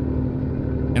it.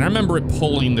 And I remember it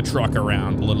pulling the truck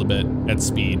around a little bit at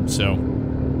speed, so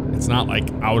it's not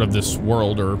like out of this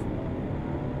world or,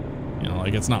 you know,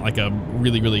 like it's not like a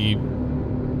really,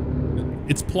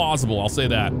 it's plausible, I'll say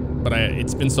that. But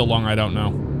it's been so long I don't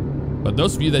know. But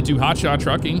those of you that do hotshot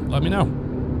trucking, let me know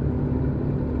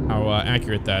how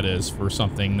accurate that is for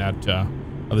something that of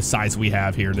the size we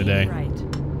have here today. Right.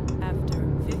 After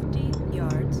 50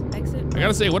 yards, exit I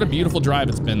gotta say, what a beautiful drive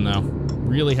it's been, though.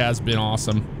 Really has been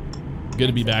awesome. Good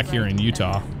to be back here in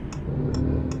Utah.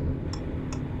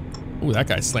 Ooh, that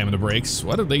guy's slamming the brakes.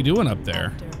 What are they doing up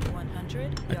there? After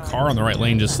 100 That car on the right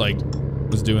lane just like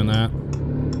was doing that.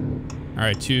 All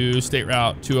right, to State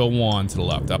Route 201 to the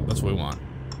left. Up, that's what we want.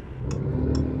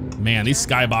 Man, these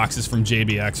skyboxes from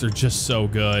JBX are just so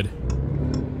good.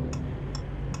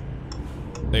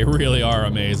 They really are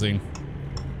amazing.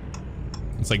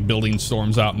 It's like building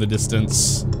storms out in the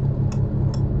distance.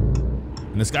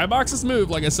 And the skyboxes move,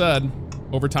 like I said.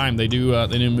 Over time, they do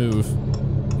move.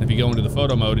 And if you go into the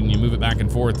photo mode and you move it back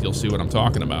and forth, you'll see what I'm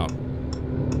talking about.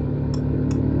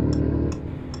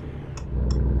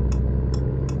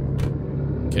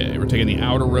 Okay, we're taking the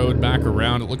outer road back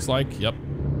around, it looks like. Yep,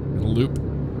 gonna loop.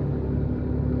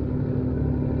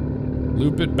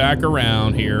 Loop it back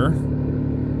around here.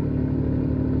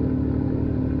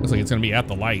 Looks like it's gonna be at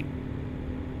the light.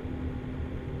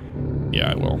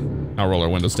 Yeah, I will. I'll roll our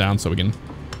windows down so we can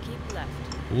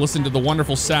listen to the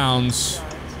wonderful sounds.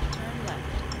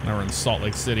 Now we're in Salt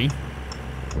Lake City.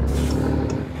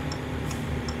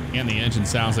 And the engine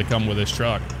sounds that come with this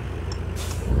truck.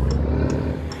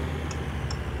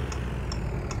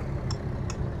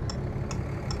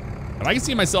 But I can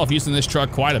see myself using this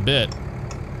truck quite a bit.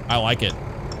 I like it.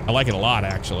 I like it a lot,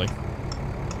 actually.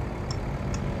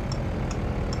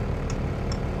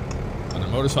 On a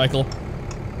motorcycle.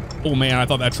 Oh man, I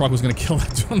thought that truck was gonna kill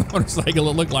that on the motorcycle.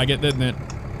 It looked like it, didn't it?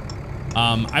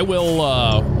 I will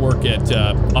work at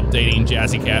updating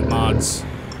Jazzy Cat mods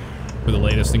for the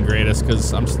latest and greatest,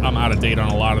 because I'm out of date on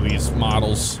a lot of these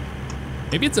models.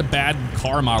 Maybe it's a bad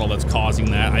car model that's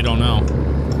causing that. I don't know.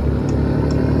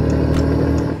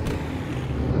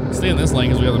 Stay in this lane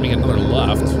because we have to make another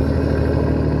left.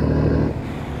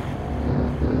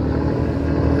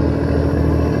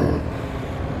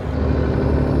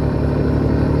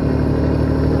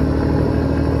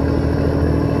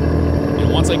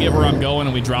 And once I get where I'm going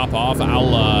and we drop off,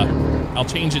 I'll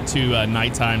change it to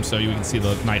nighttime so you can see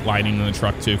the night lighting in the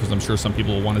truck too, because I'm sure some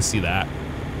people will want to see that.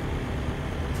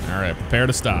 All right, prepare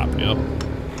to stop. Yep.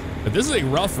 But this is a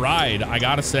rough ride, I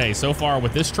gotta say. So far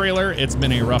with this trailer, it's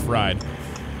been a rough ride.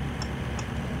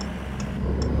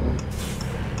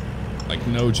 Like,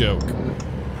 no joke.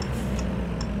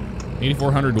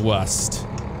 8400 west.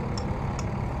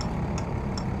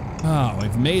 Oh,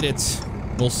 we've made it.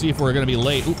 We'll see if we're gonna be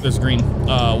late. Oop, there's green.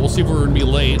 We'll see if we're gonna be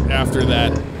late after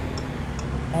that,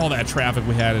 all that traffic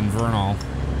we had in Vernal.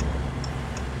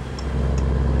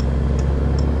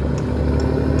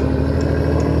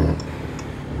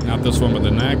 Not this one, but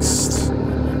the next.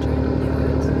 100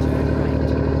 yards, turn right.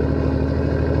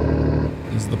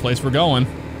 This is the place we're going.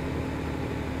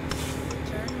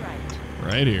 Turn right.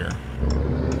 Right here.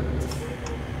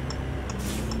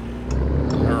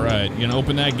 All right, you gonna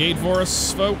open that gate for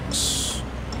us, folks?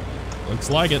 Looks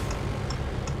like it.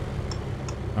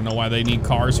 I don't know why they need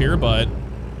cars here, but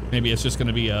maybe it's just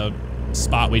gonna be a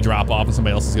spot we drop off and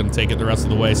somebody else is gonna take it the rest of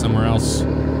the way somewhere else.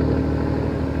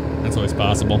 That's always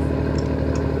possible.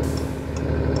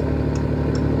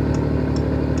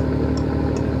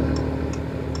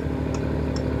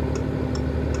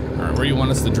 All right, where do you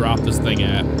want us to drop this thing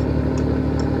at?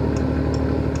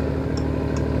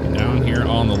 Down here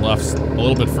on the left, a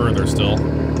little bit further still.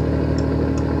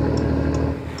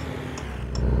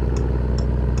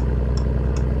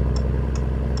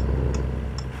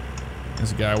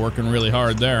 There's a guy working really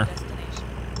hard there.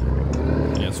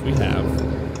 Yes, we have.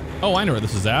 Oh, I know where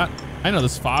this is at. I know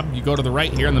this fob. You go to the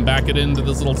right here and then back it into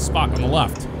this little spot on the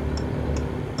left.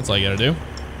 That's all you gotta do.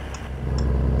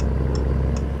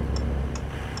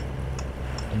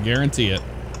 I guarantee it.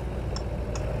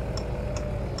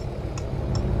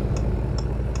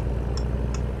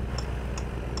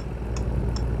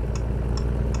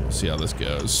 See how this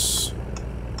goes.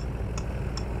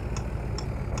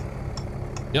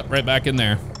 Yep, right back in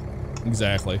there.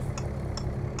 Exactly.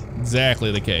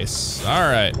 Exactly the case. All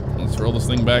right, let's roll this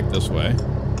thing back this way.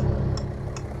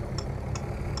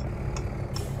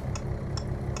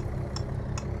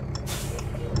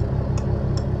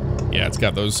 Yeah, it's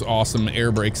got those awesome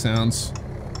air brake sounds.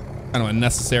 Kind of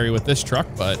unnecessary with this truck,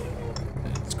 but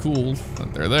it's cool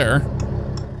that they're there.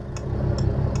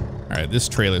 All right, this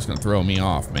trailer's gonna throw me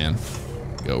off, man.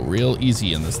 Go real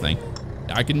easy in this thing.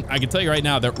 I can tell you right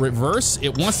now that reverse,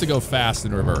 it wants to go fast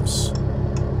in reverse,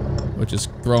 which is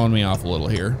throwing me off a little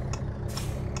here.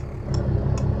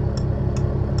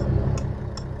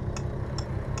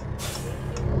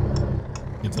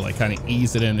 You have to like kind of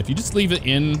ease it in. If you just leave it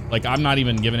in, like I'm not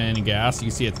even giving it any gas, you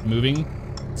see it's moving.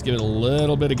 Just give it a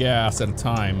little bit of gas at a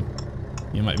time.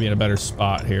 You might be in a better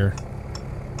spot here.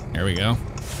 There we go.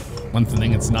 One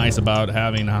thing that's nice about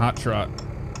having a hot truck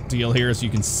deal here is you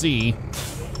can see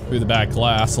through the back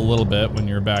glass a little bit when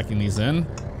you're backing these in.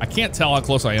 I can't tell how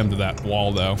close I am to that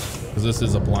wall though, because this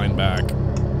is a blind back.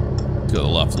 To the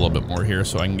left a little bit more here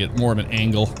so I can get more of an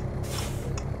angle.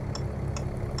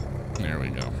 There we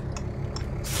go.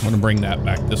 I'm gonna bring that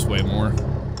back this way more.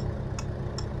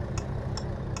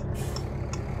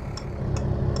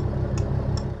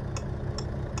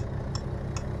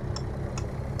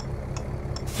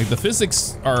 Like the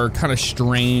physics are kind of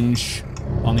strange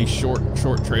on these short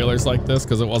trailers like this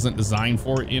because it wasn't designed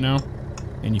for it, you know?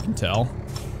 And you can tell.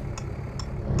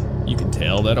 You can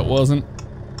tell that it wasn't.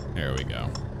 There we go.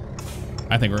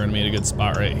 I think we're gonna be in a good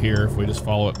spot right here if we just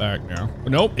follow it back now.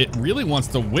 But nope, it really wants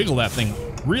to wiggle that thing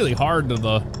really hard to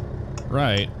the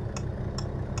right.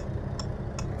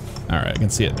 All right, I can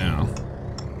see it now.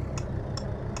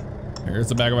 Here's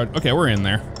the back of it. Okay, we're in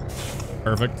there.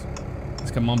 Perfect.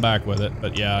 Let's come on back with it.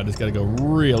 But yeah, I just gotta go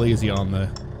real easy on the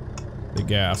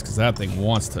gas because that thing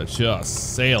wants to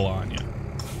just sail on you.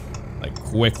 Like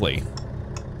quickly.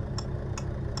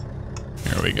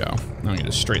 There we go. Now I'm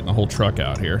gonna straighten the whole truck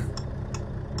out here.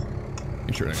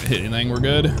 Make sure I don't hit anything, we're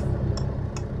good.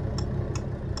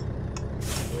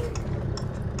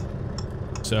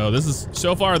 So this is,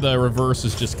 so far the reverse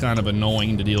is just kind of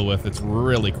annoying to deal with. It's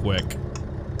really quick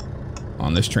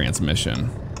on this transmission.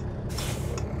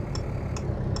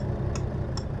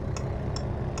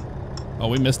 Oh,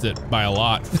 we missed it by a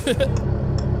lot.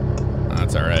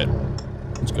 That's all right.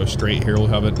 Let's go straight here. We'll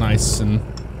have it nice and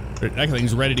that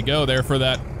thing's ready to go there for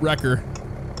that wrecker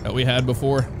that we had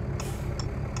before.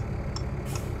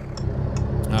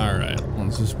 All right,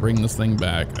 let's just bring this thing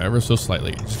back ever so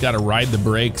slightly. Just gotta ride the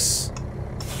brakes.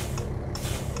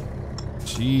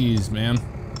 Jeez, man.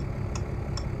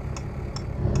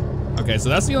 Okay, so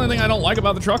that's the only thing I don't like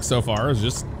about the truck so far is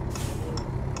just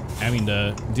having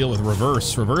to deal with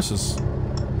reverse. Reverse is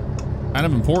kind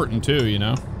of important too, you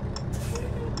know?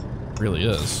 It really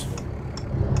is.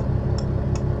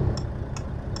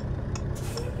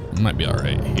 It might be all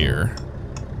right here.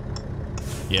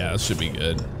 Yeah, this should be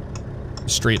good.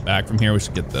 Straight back from here, we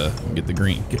should get the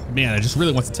green. Man, it just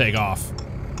really wants to take off.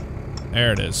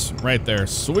 There it is, right there.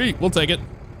 Sweet, we'll take it.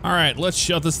 All right, let's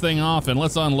shut this thing off and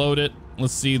let's unload it.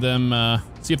 Let's see them,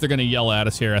 see if they're gonna yell at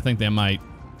us here. I think they might.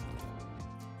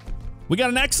 We got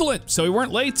an excellent, so we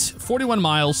weren't late. 41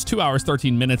 miles, 2 hours,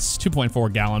 13 minutes,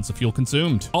 2.4 gallons of fuel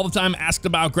consumed. All the time asked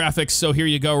about graphics, so here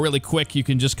you go, really quick. You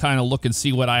can just kind of look and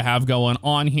see what I have going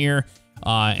on here,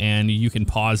 and you can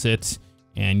pause it,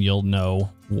 and you'll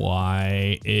know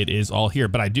why it is all here.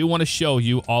 But I do want to show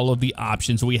you all of the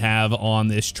options we have on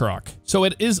this truck. So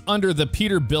it is under the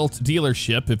Peterbilt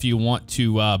dealership. If you want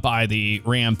to buy the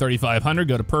Ram 3500,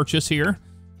 go to purchase here.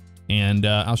 And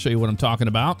I'll show you what I'm talking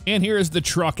about. And here is the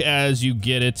truck as you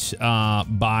get it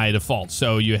by default.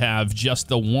 So you have just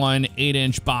the one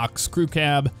 8-inch box crew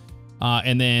cab,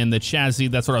 and then the chassis,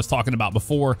 that's what I was talking about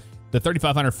before. The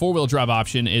 3500 four-wheel drive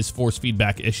option is force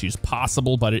feedback issues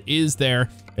possible, but it is there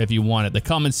if you want it. The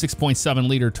Cummins 6.7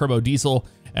 liter turbo diesel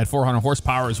at 400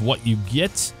 horsepower is what you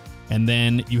get. And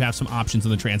then you have some options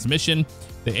in the transmission.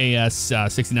 The AS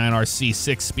 69RC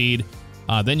 6-speed.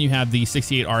 Then you have the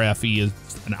 68 RFE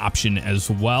is an option as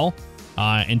well.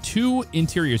 And two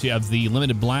interiors. You have the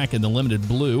limited black and the limited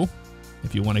blue.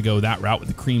 If you want to go that route with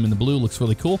the cream and the blue, looks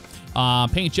really cool.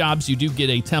 Paint jobs, you do get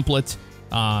a template.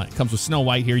 It comes with Snow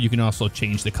White here. You can also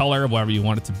change the color of whatever you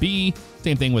want it to be.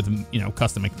 Same thing with, you know,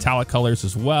 custom metallic colors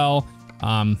as well.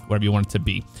 Whatever you want it to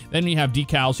be. Then you have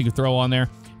decals you can throw on there.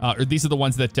 These are the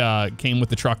ones that came with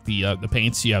the truck, the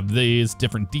paints. You have these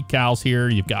different decals here.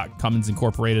 You've got Cummins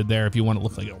Incorporated there if you want to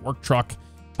look like a work truck,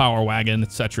 power wagon,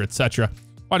 etc., etc.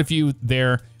 Quite a few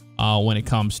there when it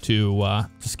comes to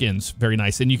skins. Very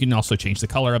nice. And you can also change the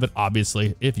color of it,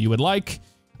 obviously, if you would like.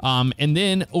 And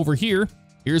then over here,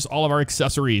 here's all of our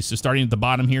accessories. So starting at the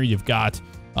bottom here, you've got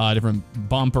different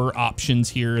bumper options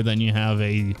here. Then you have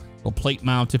a little plate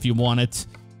mount if you want it.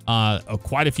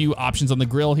 Quite a few options on the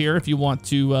grill here if you want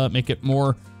to make it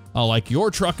more like your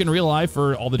truck in real life,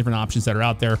 or all the different options that are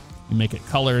out there. You make it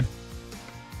colored,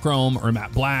 chrome or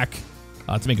matte black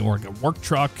to make it more like a work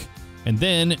truck. And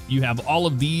then you have all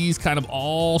of these kind of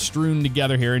all strewn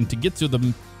together here. And to get to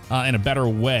them in a better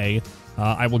way,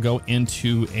 I will go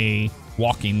into a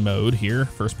walking mode here,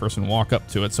 first person walk up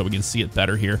to it so we can see it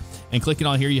better here. And clicking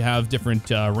on here, you have different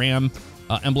Ram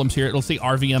emblems here. It'll say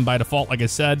RVM by default. Like I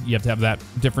said, you have to have that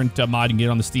different mod. You can get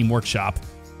on the Steam Workshop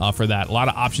for that. A lot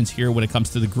of options here when it comes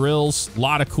to the grills. A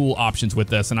lot of cool options with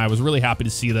this, and I was really happy to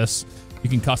see this. You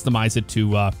can customize it to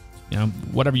you know,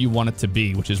 whatever you want it to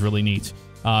be, which is really neat.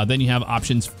 Then you have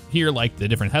options here like the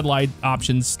different headlight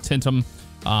options, tint them,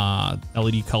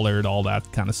 LED colored, all that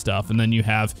kind of stuff. And then you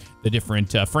have the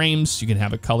different frames. You can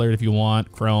have it colored if you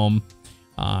want, chrome,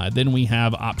 Then we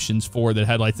have options for the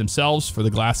headlights themselves. For the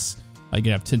glass, you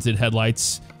can have tinted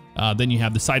headlights. Then you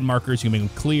have the side markers. You can make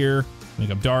them clear, make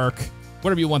them dark,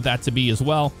 whatever you want that to be as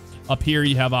well. Up here,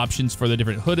 you have options for the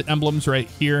different hood emblems right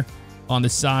here on the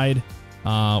side,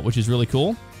 which is really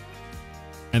cool.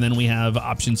 And then we have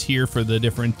options here for the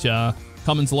different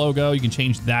Cummins logo. You can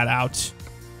change that out.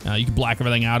 You can black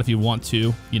everything out if you want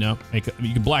to, you know, you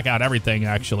can black out everything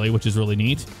actually, which is really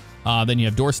neat. Then you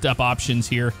have doorstep options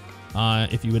here.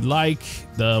 If you would like,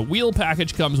 the wheel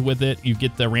package comes with it. You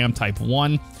get the Ram Type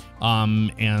 1,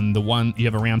 and you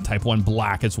have a Ram Type 1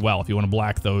 black as well if you want to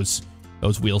black those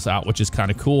wheels out, which is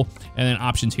kind of cool. And then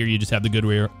options here, you just have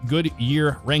the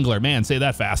Goodyear Wrangler. Man, say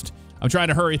that fast. I'm trying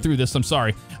to hurry through this, I'm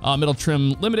sorry. Middle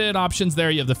trim limited options there.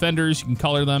 You have the fenders, you can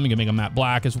color them, you can make them matte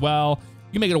black as well.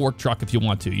 You can make it a work truck if you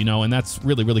want to, you know, and that's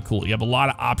really, really cool. You have a lot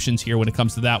of options here when it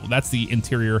comes to that. Well, that's the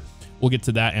interior. We'll get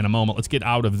to that in a moment. Let's get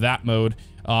out of that mode.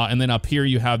 And then up here,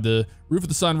 you have the roof with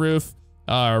the sunroof,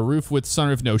 roof with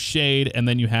sunroof, no shade, and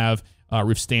then you have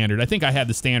roof standard. I think I had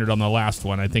the standard on the last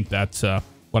one. I think that's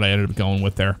what I ended up going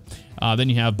with there. Then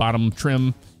you have bottom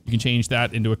trim. You can change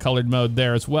that into a colored mode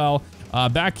there as well.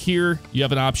 Back here, you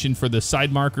have an option for the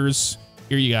side markers.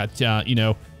 Here you got, you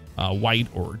know, white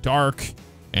or dark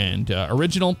and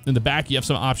original. In the back, you have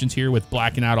some options here with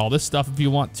blacking out all this stuff if you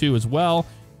want to as well,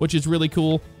 which is really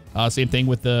cool. Same thing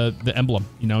with the emblem.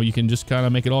 You know, you can just kind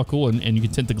of make it all cool, and you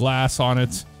can tint the glass on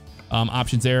it.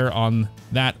 Options there on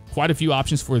that. Quite a few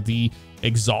options for the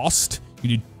exhaust.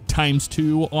 You do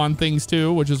 ×2 on things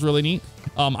too, which is really neat.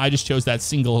 I just chose that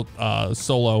single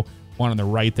solo one on the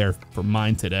right there for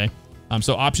mine today.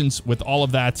 So options with all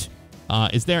of that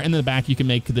is there. And in the back, you can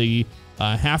make the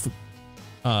half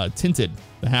tinted,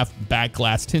 the half back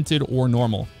glass tinted or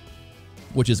normal,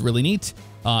 which is really neat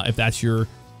if that's your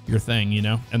thing, you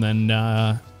know. And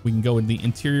then we can go in the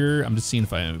interior. I'm just seeing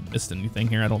if I missed anything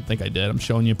here. I don't think I did. I'm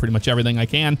showing you pretty much everything I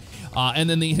can. And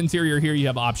then the interior here, you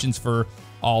have options for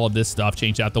all of this stuff.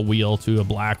 Change out the wheel to a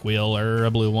black wheel or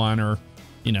a blue one, or,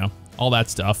 you know, all that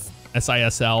stuff.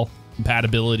 SISL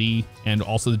compatibility, and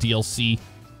also the DLC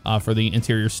for the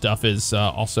interior stuff is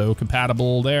also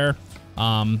compatible there.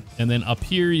 And then up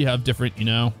here, you have different, you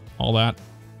know, all that.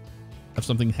 Have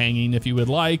something hanging if you would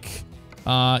like.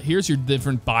 Here's your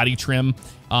different body trim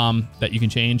that you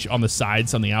can change on the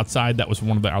sides, on the outside. That was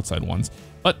one of the outside ones.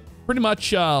 But pretty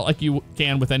much like you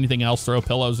can with anything else, throw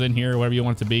pillows in here, whatever you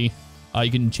want it to be. You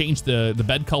can change the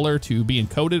bed color to being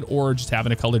coated or just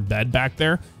having a colored bed back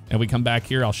there. And if we come back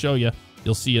here, I'll show you.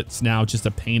 You'll see it's now just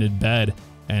a painted bed.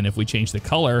 And if we change the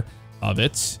color of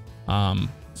it,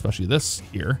 especially this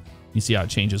here, you see how it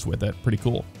changes with it. Pretty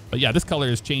cool. But yeah, this color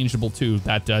is changeable too,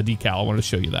 that decal. I wanted to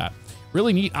show you that.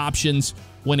 Really neat options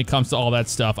when it comes to all that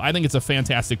stuff. I think it's a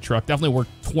fantastic truck. Definitely worth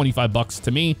 25 bucks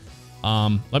to me.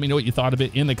 Let me know what you thought of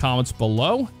it in the comments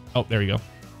below. Oh, there you go.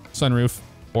 Sunroof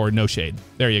or no shade.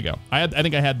 There you go. I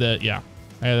think I had that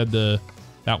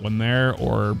one there,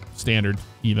 or standard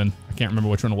even. I can't remember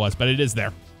which one it was, but it is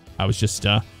there. I was just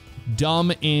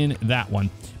dumb in that one.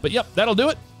 But yep, that'll do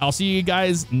it. I'll see you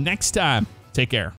guys next time. Take care.